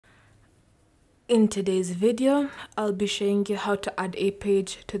In today's video, I'll be showing you how to add a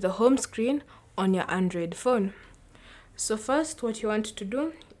page to the home screen on your Android phone. So first, what you want to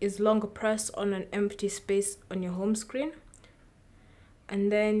do is long press on an empty space on your home screen.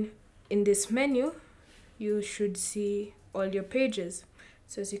 And then in this menu, you should see all your pages.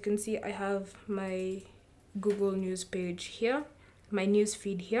 So as you can see, I have my Google News page here, my news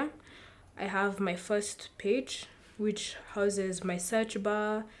feed here. I have my first page, which houses my search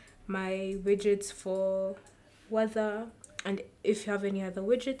bar, my widgets for weather, and if you have any other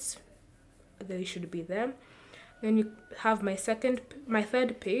widgets, they should be there. Then you have my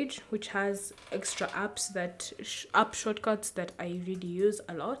third page, which has extra apps app shortcuts that I really use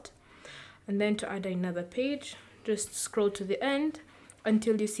a lot. And then to add another page, just scroll to the end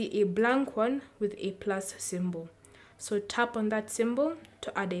until you see a blank one with a plus symbol. So tap on that symbol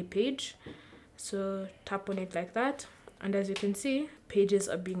to add a page. So tap on it like that, and as you can see, pages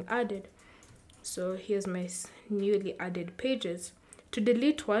are being added. So here's my newly added pages. To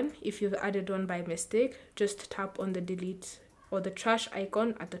delete one, if you've added one by mistake, just tap on the delete or the trash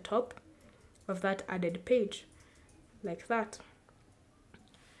icon at the top of that added page, like that.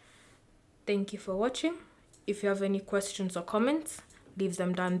 Thank you for watching. If you have any questions or comments, leave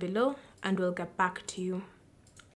them down below and we'll get back to you.